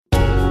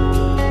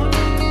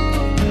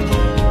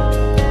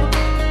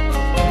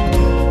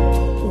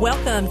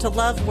Welcome to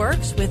Love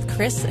Works with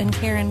Chris and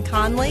Karen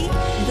Conley.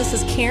 This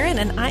is Karen,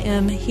 and I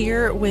am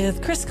here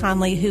with Chris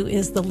Conley, who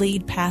is the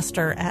lead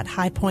pastor at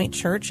High Point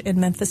Church in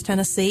Memphis,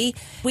 Tennessee.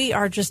 We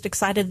are just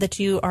excited that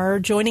you are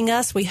joining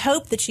us. We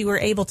hope that you were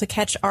able to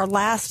catch our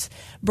last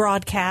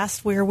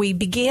broadcast where we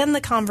began the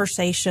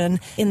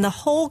conversation in the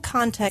whole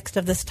context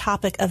of this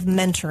topic of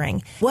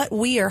mentoring. What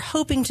we are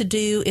hoping to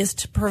do is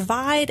to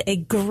provide a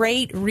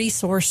great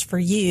resource for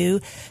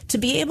you to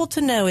be able to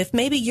know if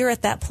maybe you're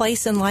at that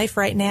place in life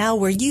right now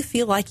where you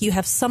feel like you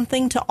have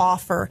something to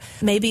offer,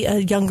 maybe a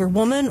younger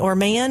woman or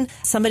man,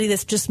 somebody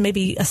that's just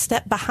maybe a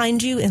step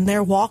behind you in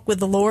their walk with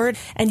the Lord,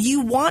 and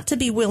you want to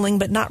be willing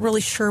but not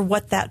really sure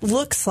what that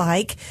looks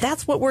like.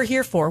 That's what we're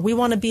here for. We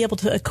want to be able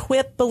to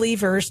equip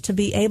believers to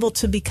be able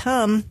to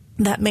become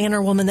that man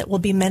or woman that will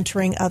be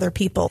mentoring other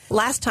people.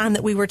 Last time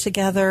that we were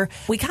together,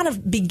 we kind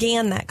of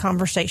began that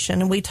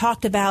conversation and we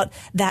talked about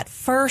that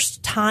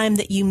first time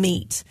that you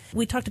meet.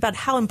 We talked about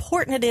how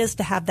important it is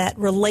to have that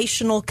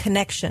relational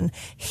connection.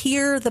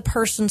 Hear the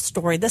person's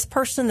story. This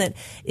person that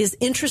is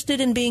interested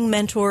in being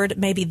mentored,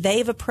 maybe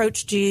they've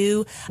approached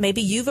you,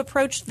 maybe you've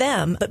approached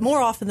them, but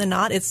more often than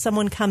not, it's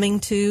someone coming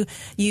to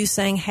you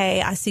saying,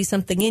 hey, I see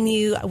something in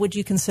you. Would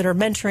you consider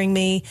mentoring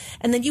me?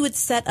 And then you would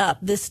set up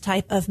this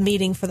type of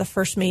meeting for the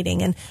first meeting.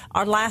 And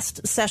our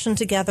last session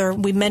together,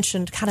 we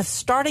mentioned kind of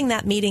starting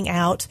that meeting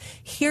out,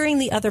 hearing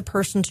the other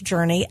person's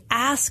journey,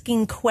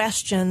 asking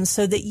questions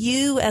so that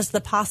you as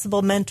the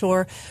possible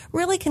mentor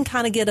really can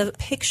kind of get a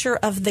picture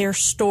of their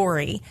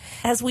story.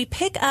 As we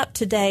pick up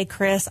today,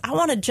 Chris, I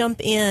want to jump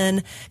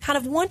in kind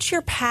of once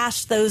you're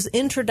past those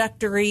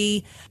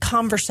introductory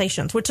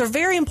conversations, which are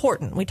very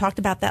important. We talked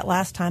about that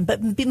last time,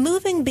 but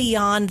moving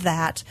beyond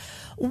that,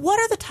 what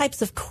are the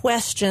types of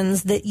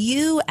questions that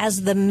you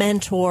as the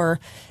mentor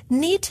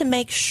need to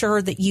make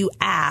sure that you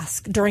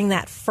ask during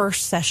that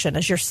first session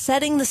as you're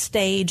setting the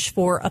stage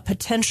for a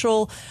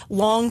potential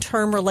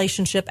long-term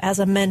relationship as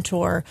a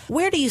mentor?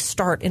 Where do you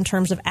start in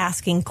terms of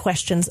asking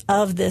questions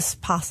of this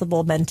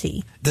possible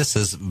mentee? This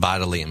is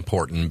vitally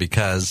important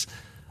because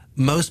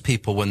most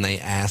people, when they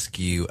ask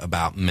you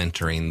about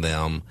mentoring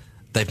them,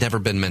 they've never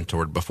been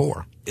mentored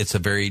before. It's a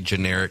very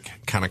generic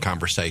kind of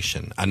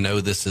conversation. I know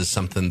this is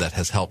something that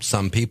has helped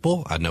some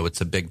people. I know it's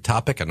a big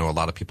topic. I know a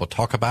lot of people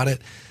talk about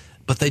it,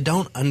 but they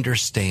don't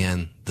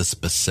understand the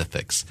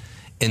specifics.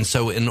 And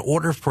so in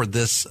order for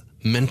this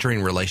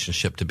mentoring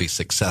relationship to be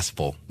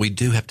successful, we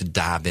do have to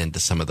dive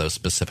into some of those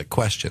specific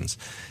questions.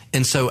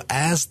 And so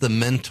as the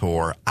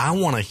mentor, I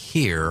want to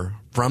hear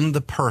from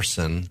the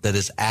person that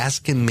is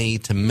asking me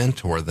to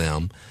mentor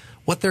them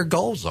what their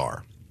goals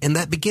are. And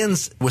that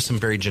begins with some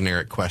very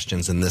generic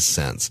questions in this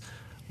sense.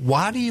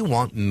 Why do you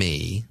want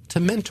me to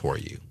mentor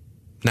you?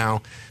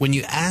 Now, when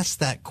you ask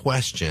that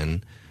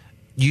question,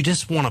 you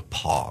just want to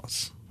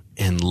pause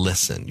and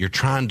listen. You're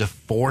trying to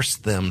force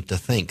them to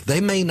think.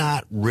 They may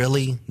not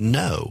really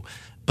know,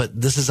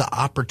 but this is an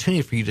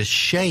opportunity for you to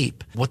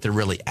shape what they're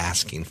really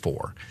asking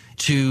for,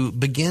 to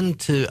begin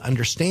to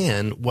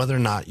understand whether or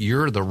not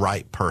you're the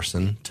right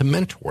person to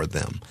mentor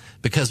them.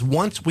 Because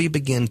once we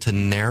begin to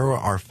narrow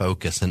our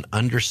focus and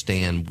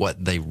understand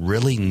what they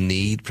really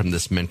need from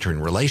this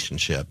mentoring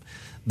relationship,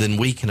 then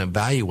we can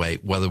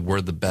evaluate whether we're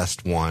the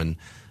best one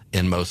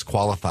and most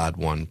qualified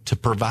one to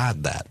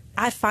provide that.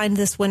 I find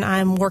this when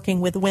I'm working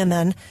with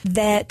women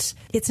that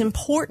it's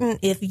important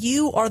if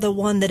you are the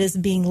one that is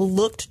being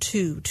looked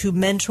to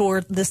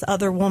mentor this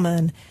other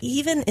woman,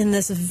 even in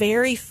this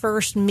very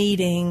first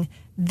meeting,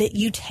 that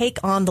you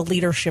take on the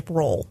leadership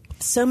role.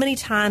 So many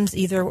times,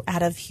 either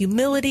out of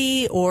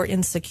humility or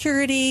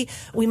insecurity,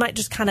 we might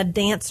just kind of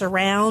dance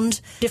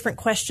around different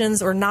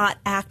questions or not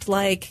act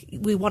like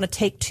we want to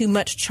take too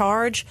much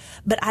charge.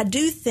 But I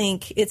do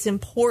think it's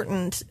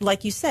important,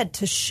 like you said,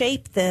 to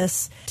shape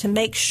this, to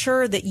make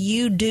sure that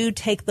you do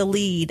take the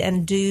lead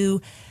and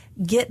do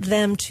get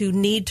them to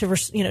need to,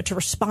 to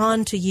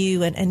respond to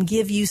you and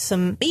give you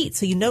some meat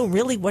so you know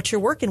really what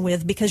you're working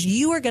with, because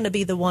you are going to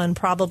be the one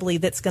probably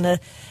that's going to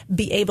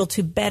be able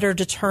to better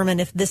determine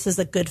if this is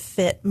a good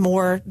fit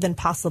more than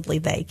possibly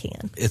they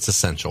can. It's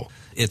essential.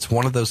 It's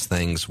one of those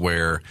things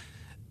where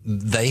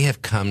they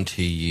have come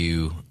to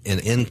you,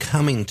 and in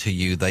coming to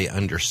you, they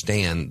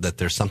understand that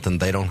there's something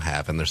they don't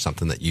have and there's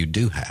something that you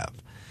do have.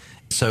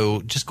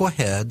 So just go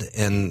ahead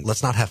and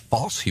let's not have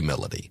false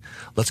humility.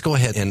 Let's go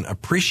ahead and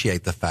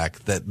appreciate the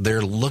fact that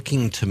they're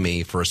looking to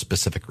me for a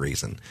specific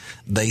reason.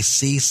 They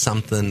see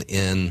something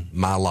in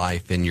my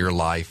life, in your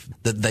life,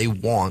 that they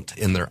want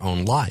in their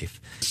own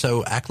life.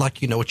 So act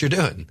like you know what you're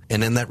doing.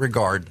 And in that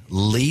regard,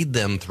 lead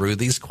them through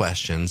these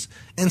questions.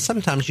 And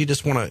sometimes you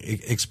just want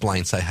to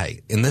explain, say,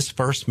 hey, in this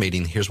first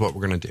meeting, here's what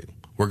we're going to do.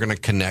 We're going to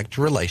connect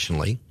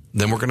relationally.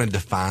 Then we're going to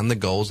define the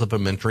goals of a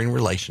mentoring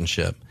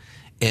relationship.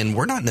 And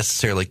we're not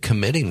necessarily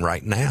committing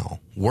right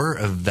now. We're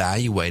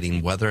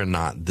evaluating whether or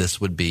not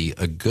this would be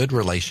a good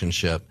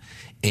relationship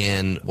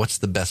and what's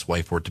the best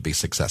way for it to be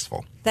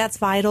successful. That's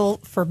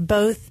vital for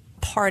both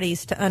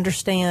parties to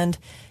understand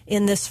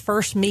in this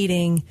first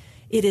meeting.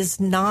 It is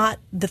not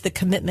that the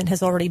commitment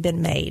has already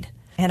been made.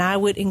 And I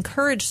would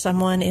encourage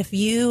someone, if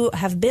you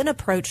have been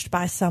approached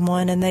by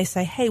someone and they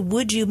say, hey,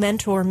 would you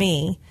mentor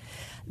me?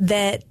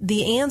 That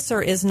the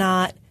answer is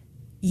not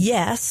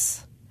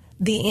yes.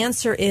 The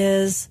answer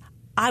is,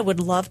 I would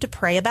love to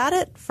pray about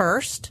it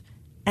first.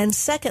 And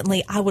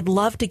secondly, I would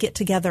love to get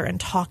together and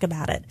talk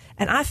about it.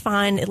 And I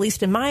find, at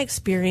least in my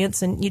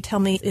experience, and you tell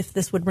me if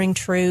this would ring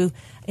true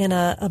in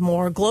a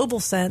more global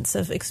sense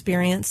of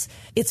experience,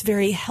 it's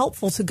very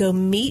helpful to go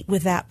meet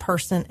with that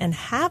person and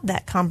have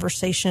that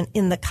conversation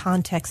in the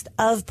context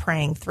of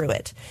praying through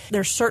it.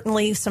 There's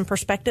certainly some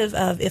perspective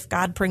of, if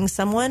God brings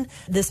someone,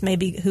 this may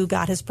be who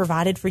God has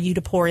provided for you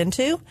to pour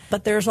into.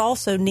 But there's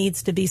also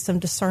needs to be some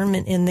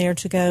discernment in there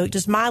to go,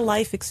 does my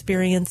life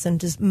experience and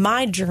does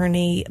my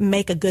journey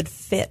make a good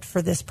fit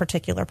for this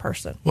particular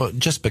person? Well,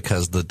 just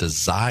because the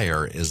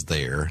desire is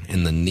there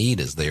and the need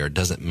is there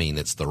doesn't mean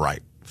it's the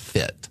right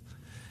fit.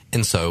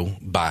 And so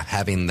by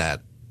having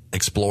that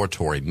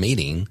exploratory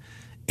meeting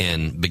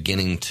and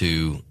beginning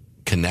to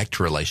connect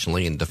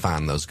relationally and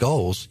define those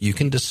goals, you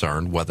can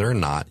discern whether or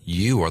not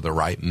you are the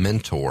right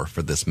mentor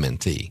for this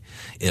mentee.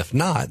 If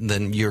not,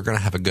 then you're going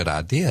to have a good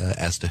idea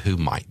as to who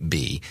might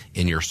be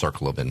in your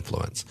circle of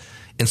influence.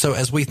 And so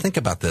as we think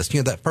about this,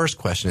 that first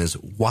question is,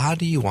 why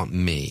do you want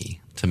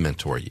me to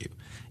mentor you?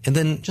 And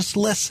then just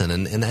listen.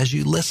 And as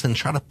you listen,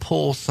 try to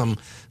pull some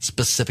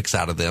specifics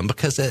out of them,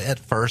 because at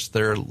first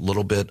they're a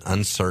little bit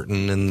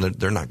uncertain and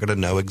they're not going to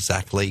know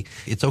exactly.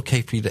 It's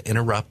okay for you to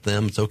interrupt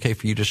them. It's okay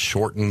for you to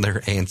shorten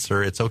their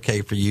answer. It's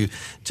okay for you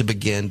to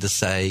begin to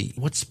say,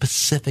 what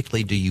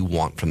specifically do you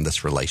want from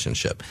this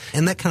relationship?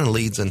 And that kind of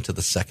leads into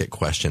the second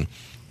question.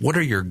 What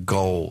are your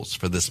goals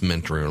for this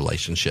mentoring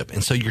relationship?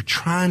 And so you're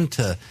trying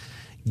to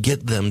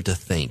get them to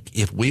think,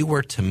 if we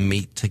were to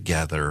meet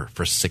together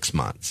for 6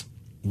 months,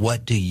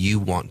 what do you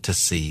want to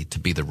see to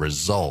be the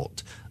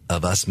result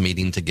of us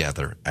meeting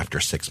together after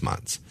 6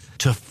 months?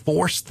 To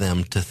force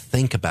them to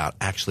think about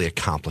actually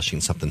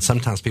accomplishing something.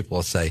 Sometimes people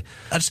will say,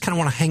 I just kind of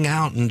want to hang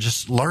out and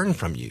just learn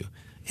from you.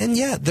 And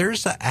yeah,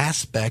 there's an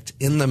aspect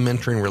in the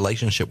mentoring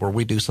relationship where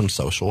we do some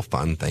social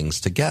fun things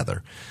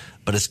together.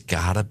 But it's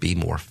got to be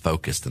more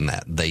focused than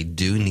that. They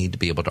do need to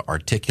be able to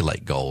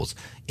articulate goals.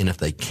 And if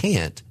they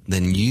can't,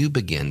 then you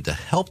begin to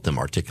help them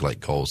articulate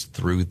goals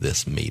through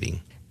this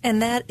meeting.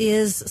 And that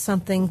is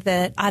something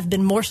that I've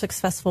been more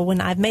successful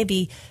when I've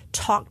maybe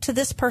talked to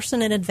this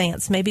person in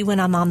advance, maybe when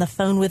I'm on the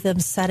phone with them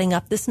setting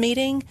up this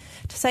meeting,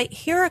 to say,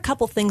 here are a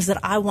couple things that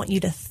I want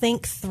you to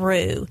think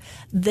through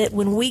that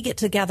when we get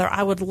together,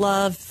 I would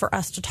love for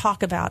us to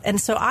talk about. And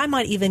so I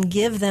might even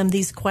give them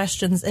these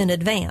questions in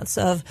advance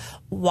of,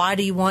 why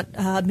do you want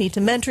me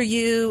to mentor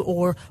you?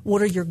 Or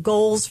what are your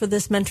goals for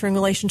this mentoring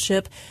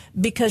relationship?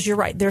 Because you're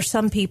right, there's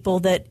some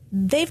people that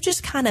they've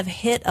just kind of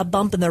hit a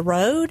bump in the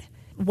road.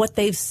 What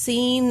they've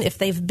seen, if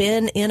they've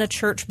been in a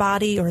church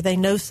body or they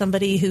know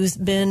somebody who's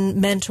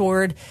been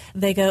mentored,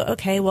 they go,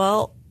 okay,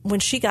 well, when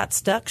she got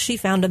stuck, she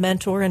found a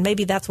mentor, and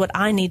maybe that's what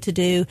I need to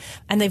do.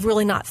 And they've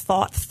really not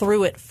thought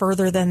through it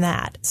further than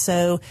that.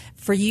 So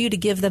for you to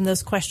give them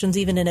those questions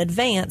even in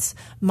advance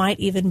might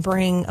even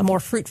bring a more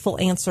fruitful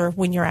answer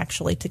when you're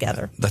actually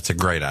together. That's a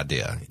great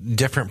idea.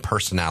 Different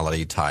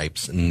personality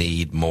types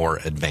need more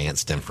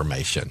advanced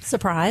information.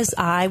 Surprise,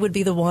 I would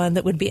be the one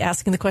that would be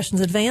asking the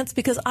questions in advance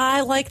because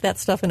I like that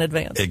stuff in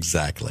advance.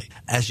 Exactly.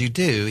 As you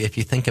do, if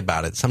you think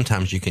about it,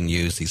 sometimes you can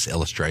use these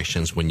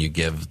illustrations when you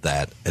give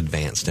that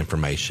advanced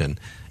information.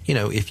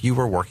 If you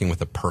were working with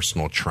a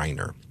personal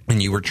trainer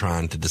and you were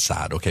trying to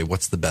decide, okay,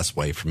 what's the best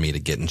way for me to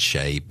get in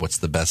shape? What's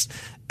the best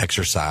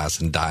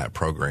exercise and diet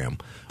program?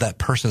 That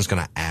person's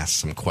going to ask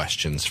some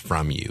questions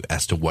from you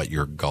as to what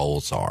your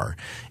goals are.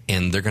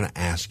 And they're going to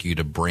ask you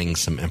to bring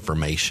some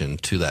information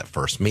to that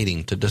first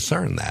meeting to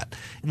discern that.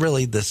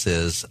 Really, this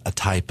is a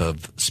type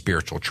of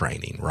spiritual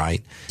training,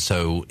 right?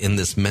 So in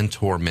this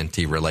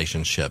mentor-mentee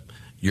relationship,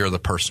 you're the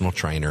personal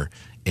trainer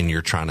and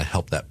you're trying to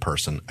help that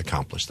person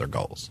accomplish their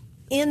goals.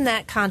 In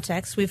that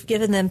context, we've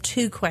given them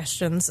 2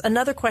 questions.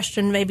 Another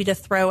question maybe to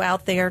throw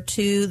out there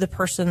to the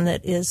person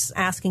that is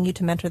asking you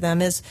to mentor them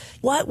is,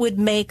 what would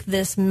make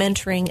this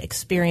mentoring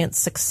experience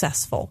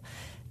successful?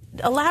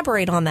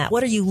 Elaborate on that.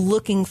 What are you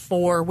looking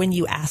for when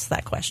you ask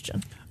that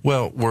question?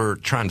 Well, we're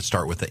trying to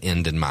start with the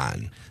end in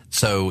mind.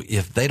 So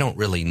if they don't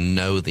really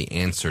know the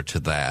answer to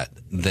that,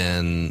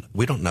 then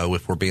we don't know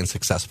if we're being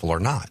successful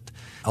or not.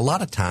 A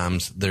lot of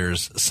times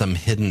there's some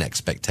hidden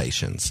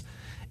expectations.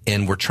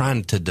 And we're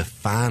trying to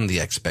define the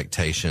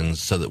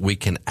expectations so that we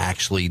can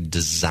actually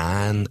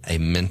design a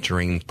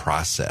mentoring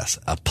process,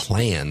 a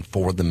plan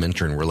for the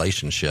mentoring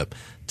relationship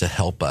to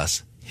help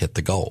us hit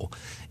the goal.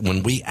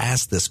 When we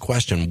ask this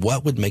question,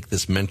 what would make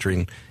this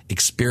mentoring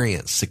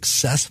experience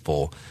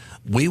successful?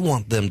 We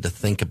want them to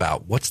think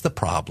about, what's the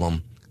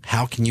problem?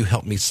 How can you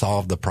help me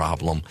solve the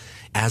problem?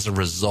 As a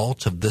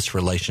result of this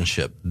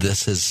relationship,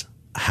 this is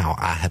how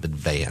I have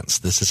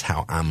advanced. This is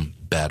how I'm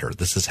better.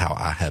 This is how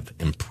I have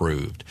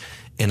improved.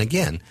 And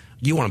again,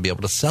 you want to be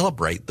able to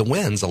celebrate the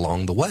wins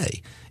along the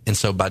way. And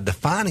so by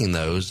defining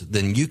those,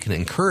 then you can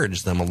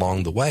encourage them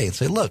along the way and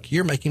say, look,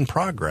 you're making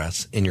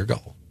progress in your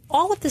goal.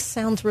 all of this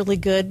sounds really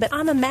good, but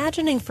I'm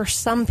imagining for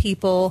some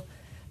people,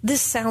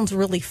 this sounds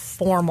really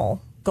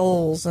formal.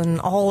 Goals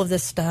and all of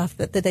this stuff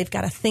that they've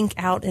got to think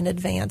out in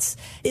advance.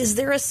 Is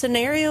there a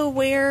scenario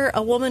where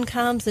a woman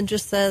comes and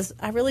just says,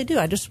 I really do.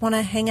 I just want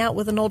to hang out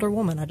with an older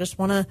woman. I just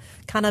want to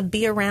kind of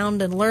be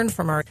around and learn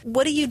from her.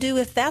 What do you do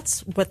if that's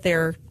what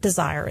their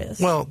desire is?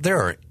 Well, there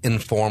are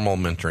informal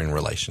mentoring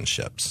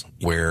relationships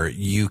where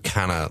you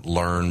kind of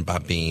learn by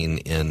being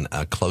in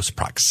a close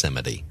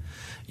proximity.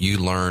 You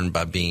learn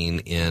by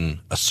being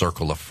in a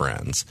circle of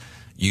friends.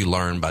 You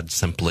learn by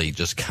simply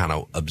just kind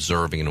of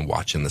observing and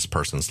watching this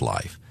person's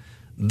life.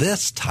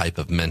 This type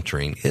of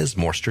mentoring is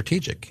more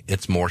strategic.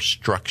 It's more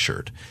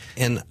structured.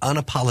 And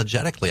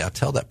unapologetically, I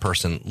tell that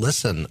person,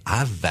 listen,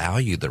 I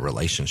value the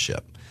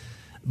relationship.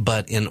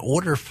 But in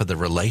order for the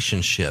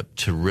relationship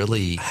to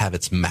really have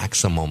its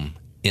maximum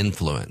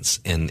influence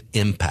and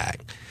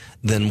impact,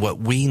 then what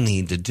we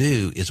need to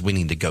do is we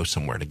need to go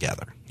somewhere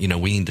together. We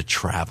need to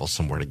travel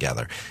somewhere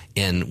together.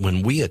 And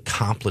when we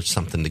accomplish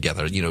something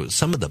together,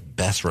 some of the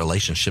best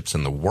relationships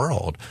in the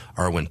world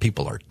are when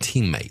people are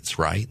teammates,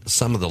 right?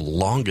 Some of the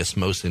longest,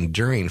 most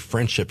enduring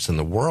friendships in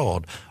the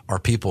world are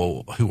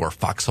people who are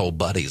foxhole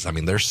buddies. I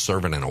mean, they're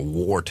serving in a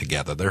war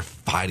together. They're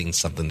fighting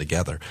something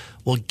together.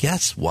 Well,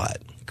 guess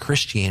what?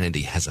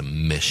 Christianity has a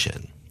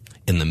mission.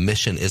 And the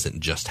mission isn't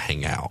just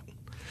hang out.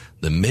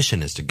 The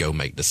mission is to go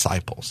make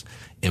disciples,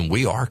 and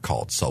we are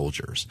called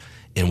soldiers.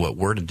 And what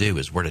we're to do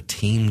is we're to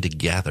team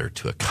together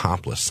to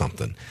accomplish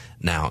something.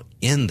 Now,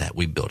 in that,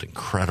 we build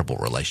incredible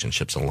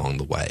relationships along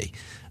the way.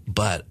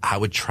 But I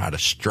would try to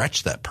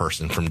stretch that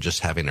person from just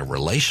having a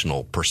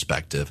relational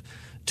perspective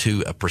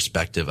to a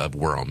perspective of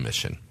we're on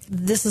mission.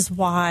 This is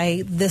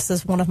why this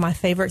is one of my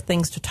favorite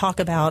things to talk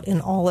about in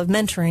all of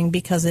mentoring,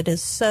 because it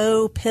is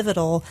so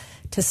pivotal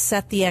to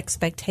set the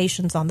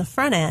expectations on the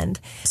front end.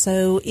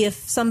 So if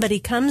somebody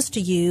comes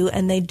to you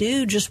and they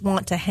do just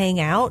want to hang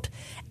out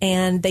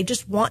and they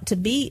just want to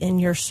be in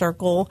your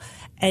circle,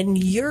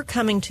 and you're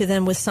coming to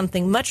them with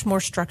something much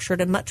more structured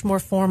and much more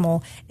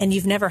formal, and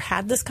you've never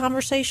had this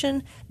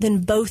conversation, then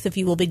both of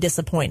you will be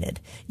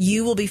disappointed.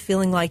 You will be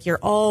feeling like you're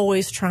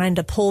always trying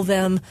to pull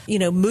them,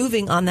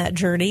 moving on that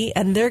journey,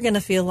 and they're going to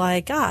feel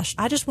like, gosh,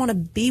 I just want to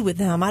be with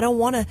them. I don't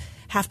want to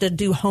have to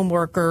do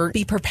homework or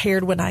be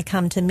prepared when I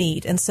come to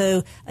meet. And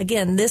so,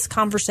 again, this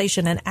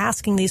conversation and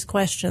asking these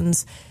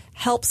questions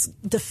helps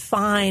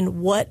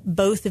define what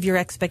both of your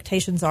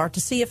expectations are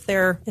to see if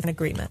they're in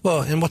agreement.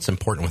 Well, and what's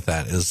important with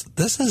that is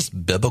this is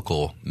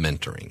biblical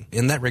mentoring.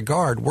 In that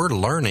regard, we're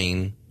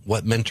learning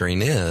what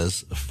mentoring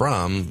is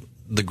from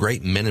the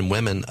great men and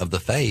women of the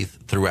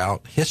faith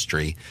throughout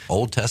history,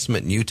 Old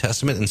Testament, New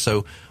Testament. And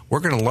so we're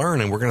going to learn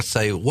and we're going to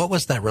say, what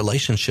was that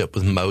relationship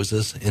with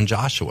Moses and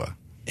Joshua?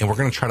 And we're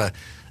going to try to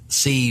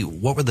see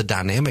what were the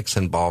dynamics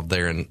involved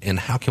there and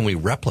how can we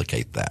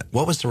replicate that?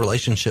 What was the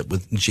relationship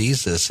with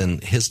Jesus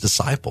and his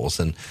disciples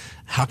and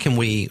how can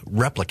we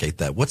replicate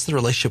that? What's the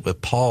relationship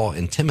with Paul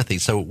and Timothy?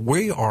 So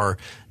we are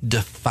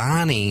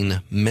defining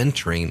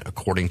mentoring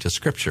according to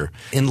Scripture.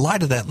 In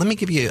light of that, let me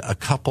give you a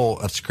couple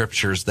of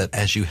scriptures that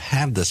as you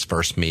have this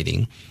first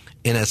meeting,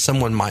 and as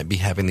someone might be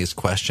having these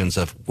questions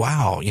of,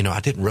 wow, I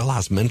didn't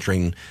realize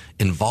mentoring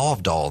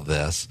involved all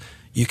this.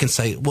 You can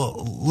say,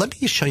 well, let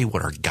me show you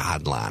what our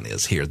guideline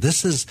is here.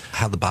 This is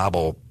how the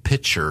Bible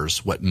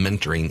pictures what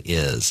mentoring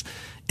is.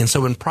 And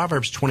so in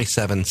Proverbs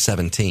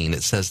 27:17,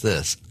 it says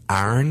this,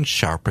 iron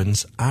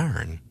sharpens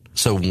iron.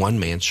 So one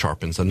man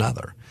sharpens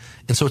another.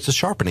 And so it's a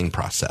sharpening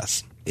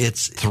process.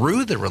 It's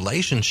through the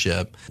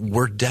relationship,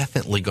 we're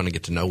definitely going to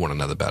get to know one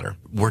another better.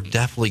 We're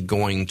definitely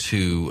going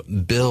to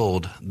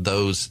build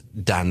those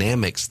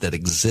dynamics that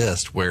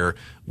exist where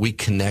we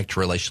connect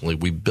relationally.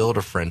 We build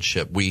a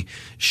friendship. We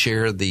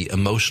share the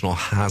emotional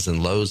highs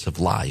and lows of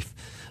life.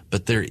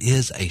 But there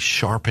is a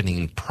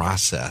sharpening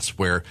process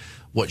where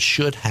what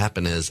should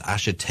happen is I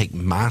should take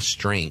my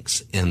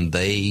strengths and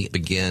they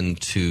begin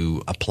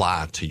to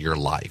apply to your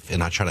life.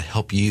 And I try to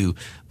help you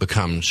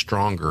become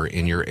stronger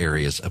in your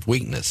areas of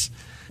weakness.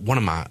 One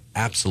of my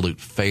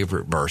absolute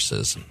favorite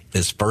verses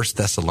is 1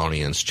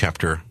 Thessalonians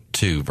chapter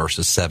 2,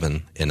 verses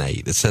 7 and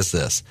 8. It says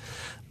this,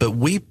 but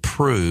we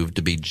prove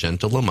to be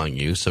gentle among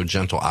you. So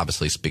gentle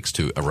obviously speaks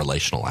to a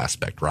relational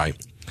aspect, right?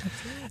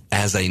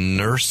 As a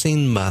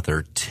nursing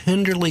mother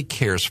tenderly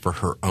cares for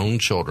her own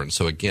children.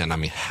 So again,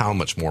 how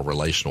much more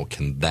relational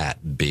can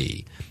that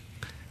be?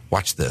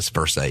 Watch this,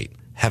 verse 8.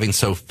 Having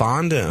so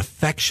fond an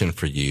affection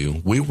for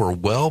you, we were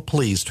well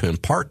pleased to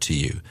impart to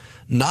you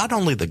not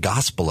only the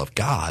gospel of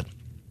God,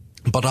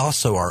 but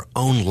also our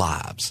own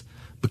lives,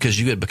 because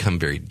you had become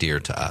very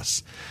dear to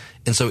us.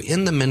 And so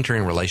in the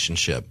mentoring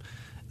relationship,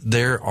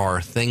 there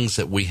are things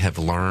that we have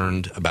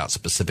learned about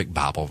specific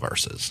Bible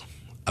verses,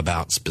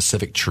 about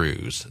specific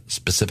truths,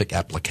 specific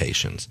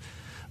applications.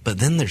 But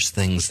then there's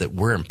things that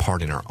we're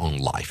imparting our own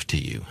life to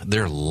you.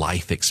 They're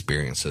life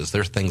experiences.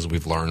 They're things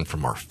we've learned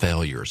from our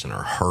failures and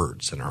our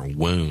hurts and our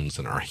wounds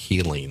and our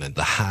healing and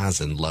the highs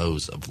and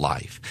lows of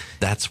life.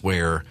 That's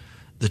where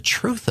the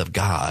truth of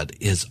God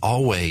is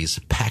always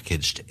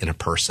packaged in a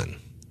person.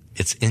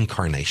 It's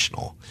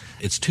incarnational.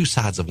 It's two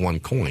sides of one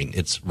coin.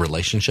 It's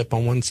relationship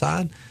on one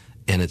side,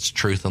 and it's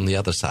truth on the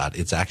other side.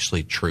 It's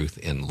actually truth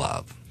in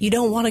love. You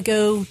don't want to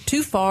go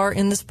too far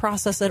in this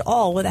process at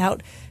all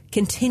without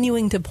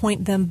continuing to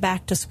point them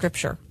back to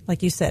Scripture.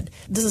 Like you said,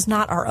 this is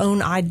not our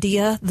own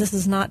idea. This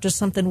is not just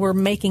something we're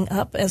making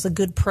up as a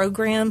good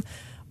program.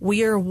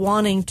 We are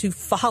wanting to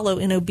follow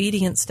in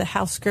obedience to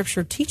how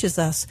Scripture teaches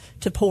us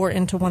to pour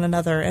into one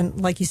another. And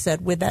like you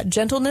said, with that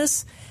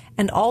gentleness,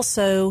 and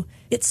also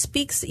it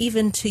speaks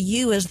even to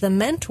you as the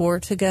mentor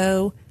to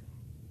go,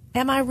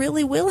 am I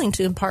really willing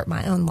to impart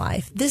my own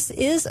life? This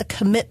is a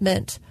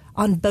commitment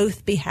on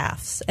both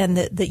behalves, and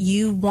that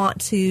you want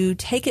to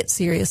take it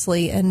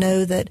seriously and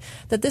know that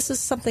this is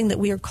something that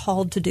we are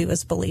called to do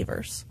as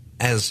believers.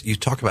 As you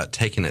talk about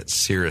taking it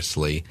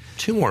seriously,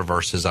 two more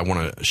verses I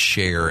want to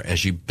share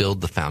as you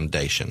build the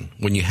foundation.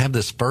 When you have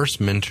this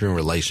first mentoring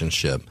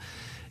relationship,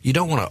 you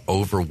don't want to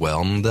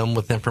overwhelm them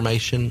with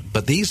information,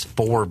 but these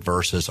 4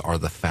 verses are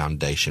the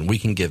foundation. We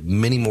can give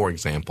many more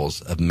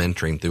examples of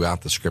mentoring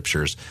throughout the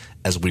Scriptures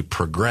as we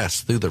progress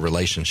through the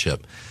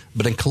relationship.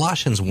 But in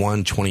Colossians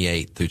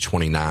 1:28 through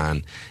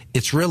 29,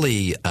 it's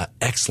really an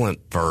excellent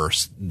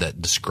verse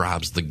that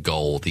describes the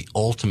goal, the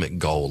ultimate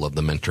goal of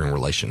the mentoring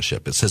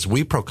relationship. It says,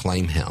 "We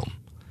proclaim him,"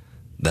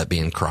 that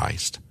being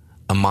Christ,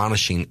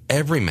 "admonishing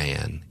every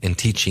man and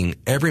teaching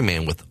every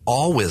man with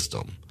all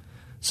wisdom,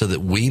 so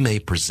that we may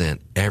present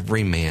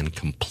every man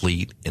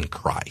complete in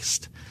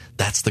Christ."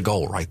 That's the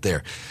goal right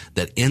there.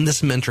 That in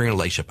this mentoring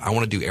relationship, I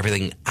want to do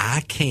everything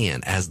I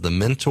can as the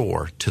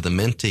mentor to the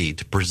mentee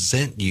to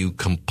present you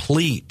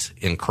complete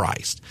in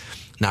Christ.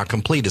 Now,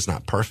 complete is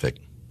not perfect,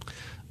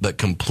 but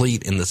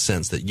complete in the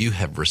sense that you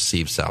have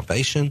received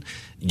salvation,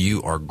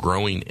 you are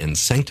growing in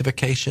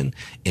sanctification,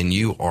 and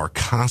you are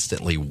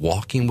constantly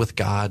walking with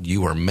God.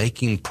 You are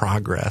making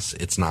progress.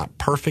 It's not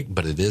perfect,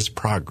 but it is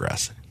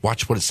progress.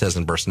 Watch what it says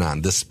in verse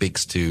 9. This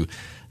speaks to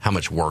how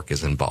much work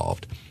is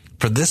involved.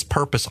 "For this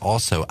purpose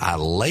also I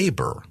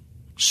labor,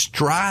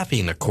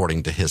 striving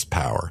according to his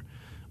power,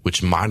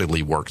 which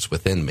mightily works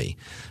within me."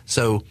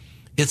 So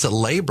it's a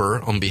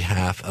labor on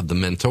behalf of the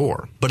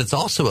mentor, but it's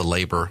also a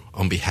labor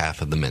on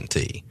behalf of the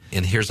mentee.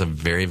 And here's a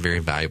very, very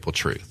valuable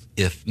truth.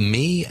 If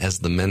me as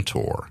the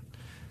mentor,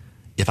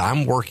 if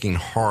I'm working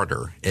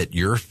harder at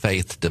your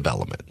faith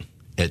development,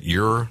 at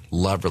your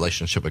love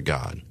relationship with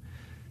God,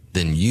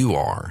 than you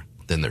are,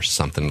 then there's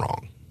something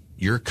wrong.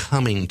 You're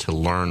coming to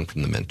learn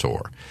from the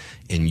mentor,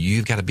 and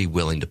you've got to be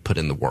willing to put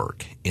in the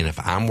work. And if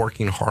I'm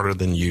working harder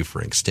than you for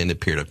an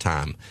extended period of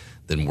time,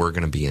 then we're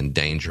going to be in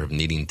danger of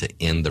needing to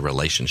end the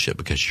relationship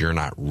because you're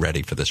not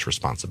ready for this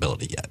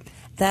responsibility yet.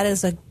 That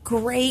is a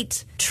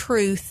great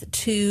truth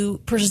to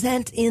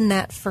present in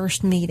that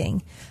first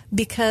meeting,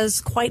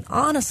 because quite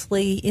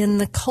honestly, in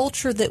the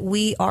culture that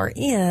we are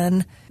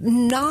in,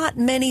 not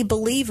many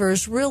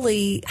believers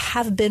really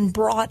have been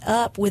brought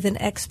up with an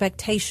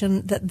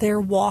expectation that their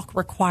walk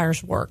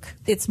requires work.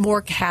 It's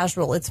more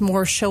casual. It's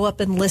more show up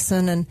and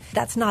listen, and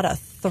that's not a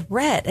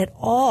threat at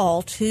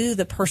all to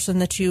the person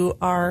that you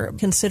are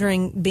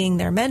considering being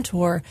their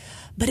mentor,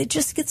 but it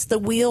just gets the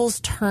wheels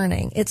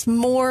turning. It's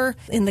more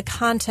in the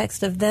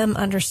context of them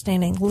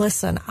understanding,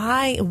 listen,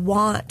 I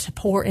want to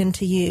pour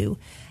into you,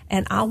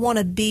 and I want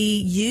to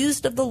be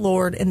used of the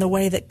Lord in the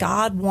way that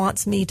God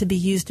wants me to be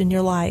used in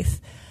your life.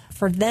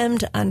 For them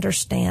to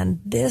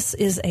understand this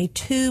is a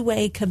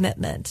two-way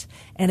commitment,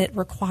 and it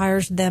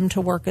requires them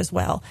to work as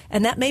well.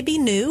 And that may be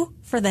new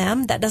for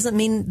them. That doesn't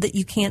mean that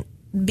you can't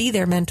be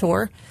their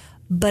mentor,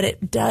 but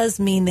it does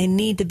mean they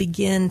need to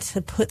begin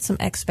to put some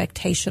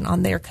expectation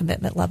on their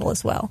commitment level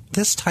as well.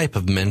 This type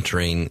of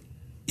mentoring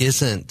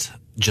isn't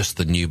just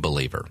the new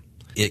believer.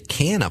 It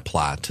can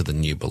apply to the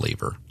new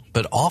believer,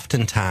 but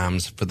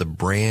oftentimes for the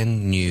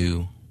brand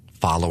new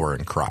follower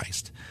in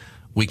Christ,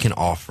 we can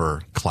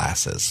offer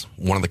classes.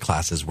 One of the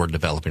classes we're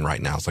developing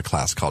right now is a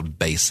class called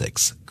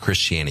Basics,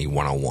 Christianity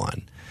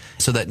 101.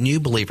 So that new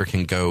believer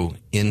can go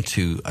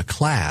into a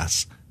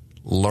class,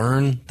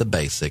 learn the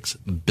basics,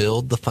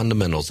 build the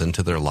fundamentals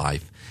into their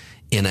life,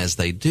 and as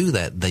they do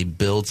that, they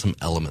build some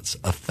elements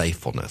of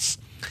faithfulness.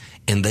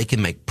 And they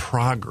can make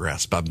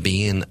progress by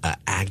being an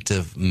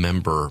active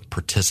member,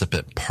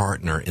 participant,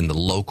 partner in the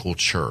local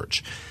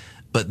church.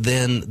 But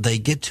then they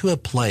get to a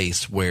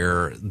place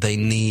where they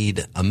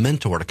need a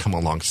mentor to come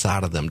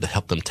alongside of them to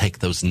help them take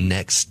those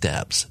next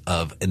steps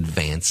of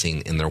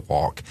advancing in their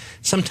walk.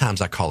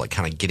 Sometimes I call it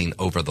kind of getting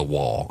over the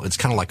wall. It's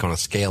kind of like on a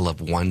scale of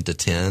 1 to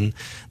 10,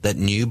 that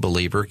new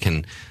believer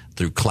can,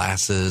 through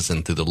classes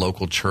and through the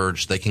local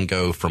church, they can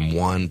go from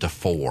 1 to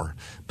 4.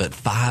 But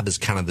 5 is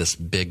kind of this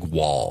big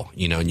wall,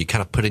 you know, and you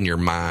kind of put in your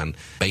mind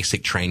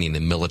basic training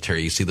in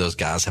military. You see those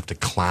guys have to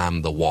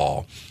climb the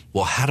wall.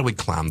 Well, how do we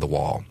climb the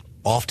wall?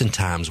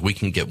 Oftentimes, we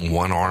can get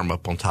one arm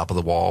up on top of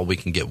the wall, we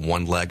can get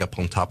one leg up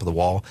on top of the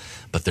wall,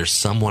 but there's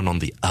someone on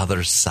the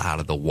other side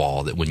of the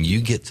wall that when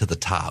you get to the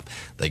top,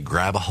 they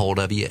grab a hold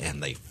of you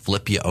and they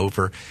flip you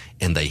over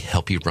and they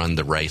help you run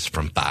the race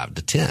from 5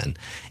 to 10.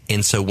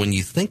 And so when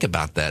you think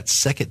about that,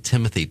 2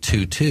 Timothy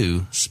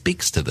 2:2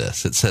 speaks to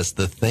this. It says,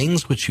 "The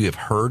things which you have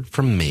heard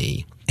from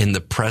me in the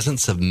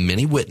presence of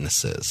many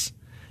witnesses,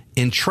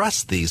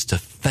 entrust these to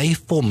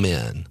faithful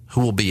men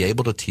who will be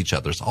able to teach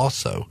others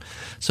also.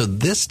 So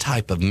this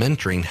type of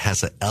mentoring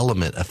has an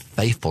element of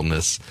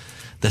faithfulness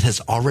that has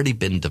already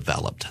been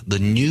developed. The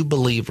new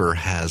believer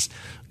has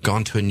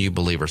gone to a new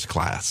believer's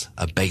class,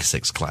 a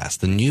basics class.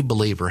 The new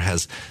believer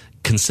has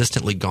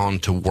consistently gone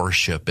to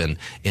worship and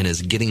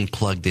is getting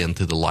plugged in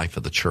through the life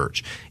of the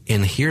church.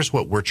 And here's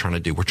what we're trying to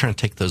do. We're trying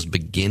to take those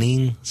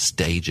beginning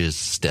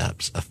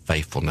steps of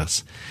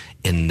faithfulness,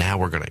 and now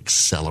we're going to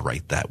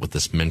accelerate that with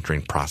this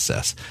mentoring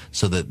process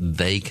so that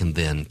they can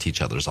then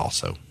teach others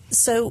also.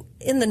 So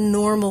in the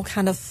normal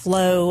kind of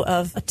flow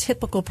of a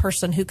typical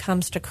person who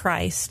comes to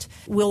Christ,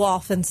 we'll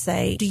often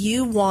say, do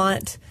you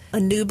want a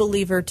new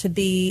believer to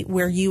be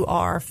where you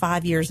are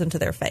 5 years into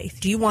their faith?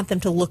 Do you want them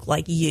to look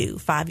like you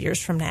 5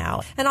 years from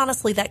now? And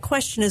honestly, that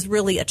question is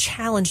really a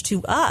challenge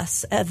to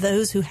us as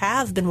those who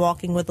have been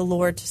walking with the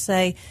Lord to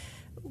say,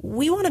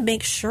 we want to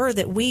make sure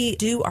that we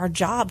do our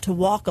job to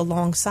walk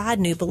alongside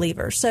new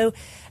believers. So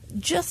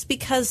just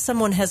because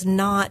someone has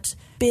not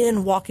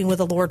been walking with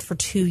the Lord for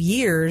 2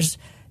 years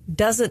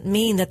doesn't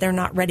mean that they're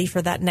not ready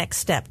for that next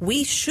step.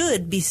 We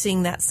should be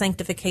seeing that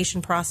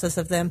sanctification process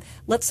of them.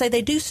 Let's say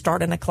they do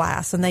start in a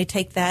class and they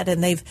take that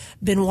and they've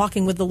been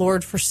walking with the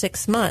Lord for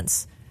 6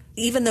 months.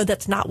 Even though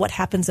that's not what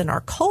happens in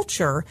our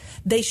culture,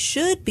 they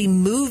should be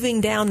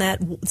moving down that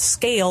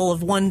scale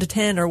of 1 to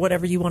 10 or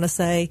whatever you want to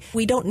say.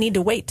 We don't need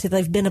to wait till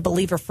they've been a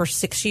believer for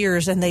 6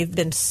 years and they've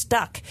been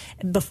stuck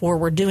before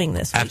we're doing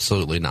this.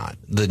 Absolutely not.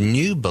 The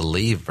new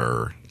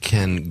believer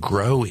can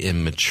grow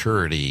in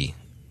maturity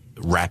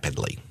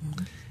rapidly.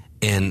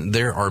 And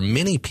there are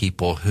many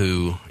people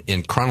who,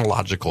 in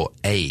chronological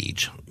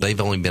age, they've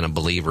only been a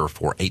believer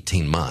for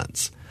 18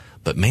 months.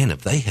 But man,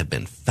 if they have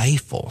been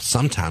faithful,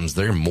 sometimes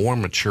they're more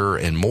mature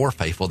and more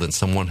faithful than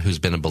someone who's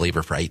been a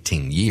believer for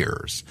 18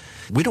 years.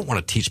 We don't want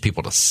to teach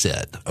people to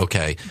sit.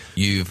 Okay,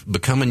 you've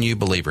become a new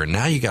believer.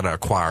 Now you got to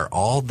acquire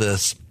all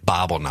this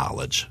Bible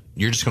knowledge.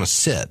 You're just going to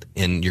sit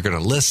and you're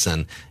going to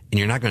listen and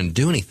you're not going to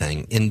do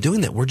anything. In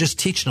doing that, we're just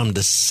teaching them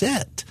to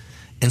sit.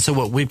 And so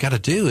what we've got to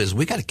do is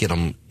we got to get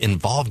them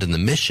involved in the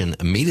mission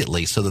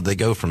immediately so that they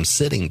go from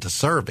sitting to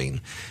serving.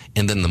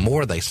 And then the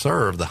more they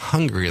serve, the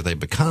hungrier they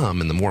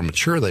become and the more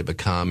mature they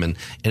become. And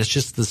it's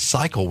just this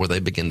cycle where they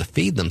begin to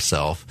feed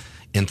themselves.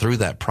 And through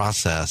that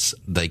process,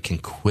 they can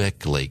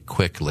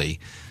quickly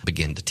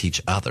begin to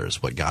teach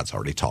others what God's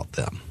already taught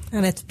them.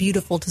 And it's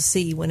beautiful to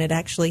see when it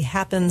actually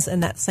happens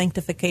and that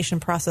sanctification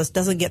process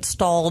doesn't get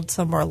stalled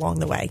somewhere along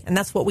the way. And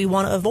that's what we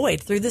want to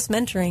avoid through this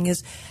mentoring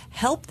is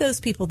help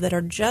those people that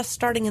are just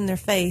starting in their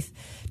faith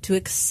to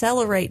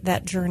accelerate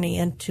that journey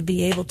and to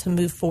be able to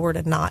move forward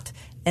and not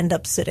end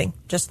up sitting,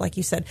 just like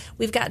you said.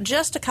 We've got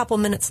just a couple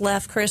minutes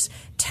left. Chris,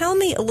 tell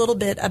me a little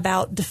bit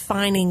about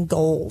defining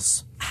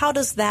goals. How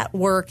does that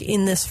work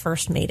in this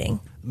first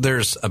meeting?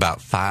 There's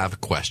about 5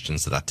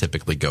 questions that I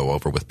typically go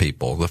over with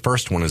people. The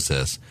first one is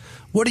this: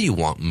 what do you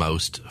want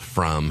most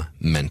from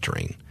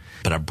mentoring?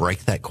 But I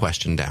break that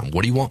question down.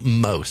 What do you want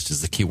most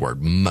is the key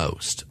word,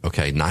 most.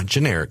 Okay, not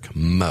generic,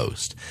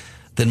 most.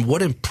 Then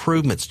what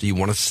improvements do you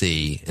want to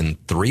see in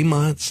 3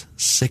 months,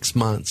 6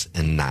 months,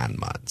 and 9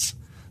 months?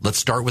 Let's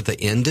start with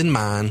the end in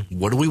mind.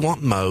 What do we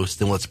want most?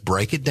 Then let's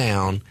break it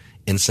down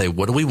and say,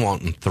 what do we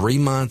want in 3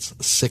 months,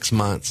 6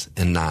 months,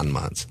 and 9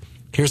 months?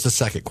 Here's the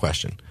second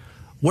question.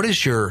 What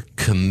is your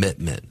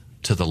commitment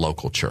to the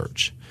local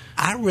church?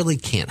 I really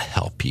can't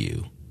help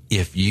you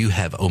if you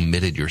have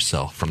omitted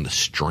yourself from the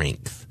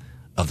strength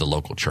of the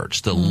local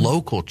church. The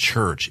local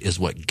church is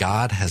what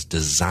God has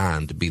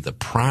designed to be the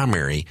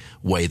primary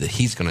way that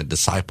He's going to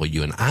disciple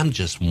you. And I'm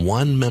just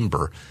one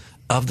member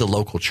of the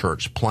local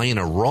church playing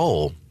a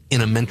role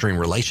in a mentoring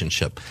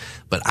relationship,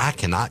 but I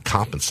cannot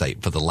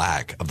compensate for the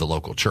lack of the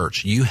local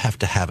church. You have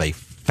to have a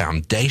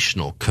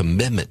foundational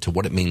commitment to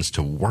what it means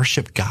to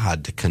worship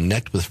God, to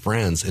connect with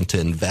friends, and to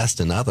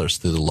invest in others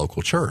through the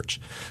local church.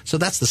 So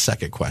that's the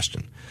second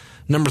question.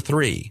 Number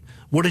 3,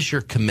 what is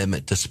your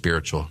commitment to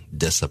spiritual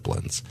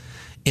disciplines?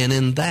 And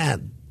in that,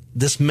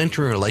 this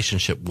mentoring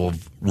relationship will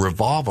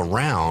revolve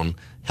around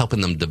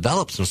helping them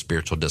develop some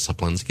spiritual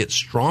disciplines, get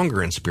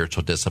stronger in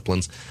spiritual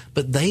disciplines,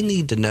 but they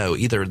need to know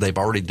either they've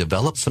already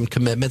developed some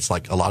commitments,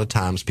 like a lot of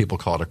times people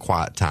call it a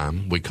quiet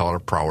time, we call it a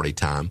priority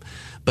time,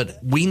 but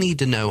we need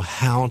to know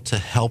how to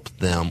help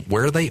them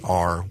where they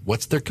are,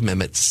 what's their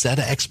commitment, set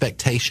an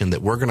expectation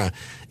that we're going to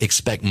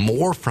expect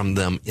more from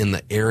them in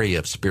the area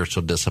of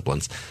spiritual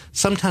disciplines.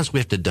 Sometimes we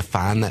have to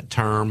define that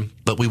term,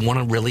 but we want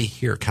to really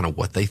hear kind of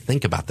what they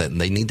think about that, and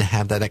they need to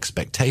have that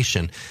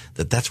expectation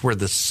that that's where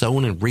the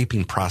sowing and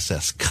reaping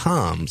process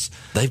comes.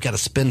 They've got to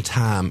spend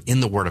time in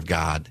the Word of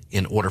God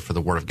in order for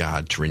the Word of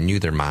God to renew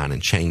their mind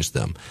and change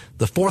them.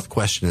 The fourth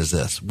question is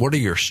this: what are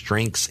your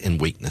strengths and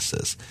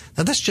weaknesses?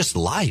 Now, that's just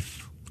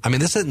life. I mean,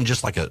 this isn't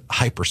just like a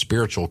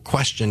hyper-spiritual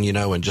question,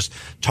 and just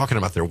talking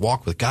about their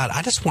walk with God.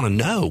 I just want to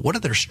know, what are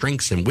their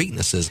strengths and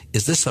weaknesses?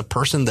 Is this a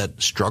person that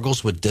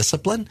struggles with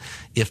discipline?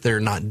 If they're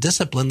not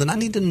disciplined, then I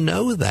need to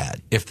know that.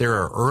 If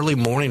they're an early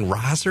morning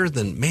riser,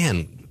 then,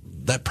 man,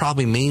 that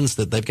probably means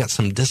that they've got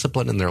some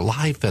discipline in their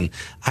life, and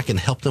I can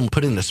help them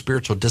put in the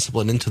spiritual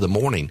discipline into the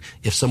morning.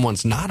 If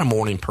someone's not a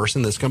morning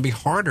person, it's going to be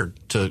harder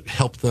to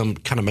help them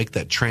kind of make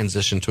that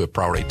transition to a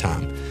priority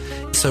time.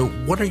 So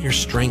what are your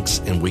strengths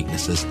and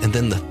weaknesses? And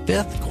then the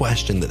fifth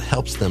question that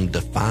helps them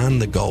define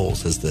the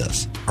goals is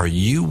this: are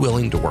you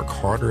willing to work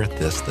harder at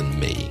this than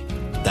me?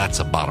 That's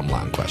a bottom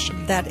line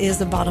question. That is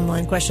a bottom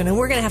line question. And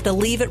we're going to have to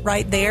leave it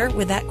right there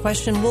with that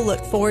question. We'll look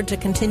forward to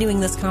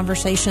continuing this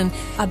conversation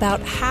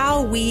about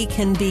how we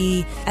can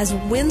be as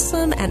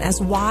winsome and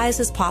as wise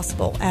as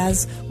possible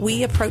as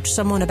we approach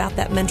someone about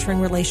that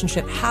mentoring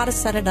relationship, how to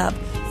set it up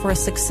for a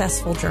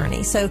successful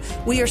journey. So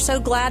we are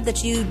so glad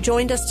that you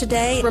joined us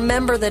today.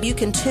 Remember that you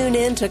can tune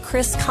in to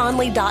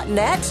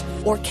chrisconley.net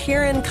or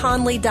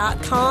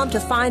karenconley.com to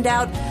find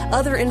out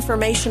other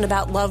information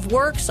about Love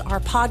Works,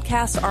 our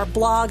podcasts, our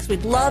blogs.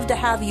 We'd love to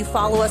have you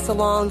follow us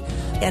along.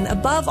 And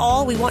above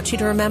all, we want you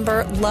to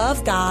remember,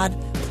 love God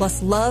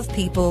plus love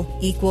people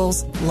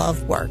equals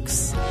Love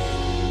Works.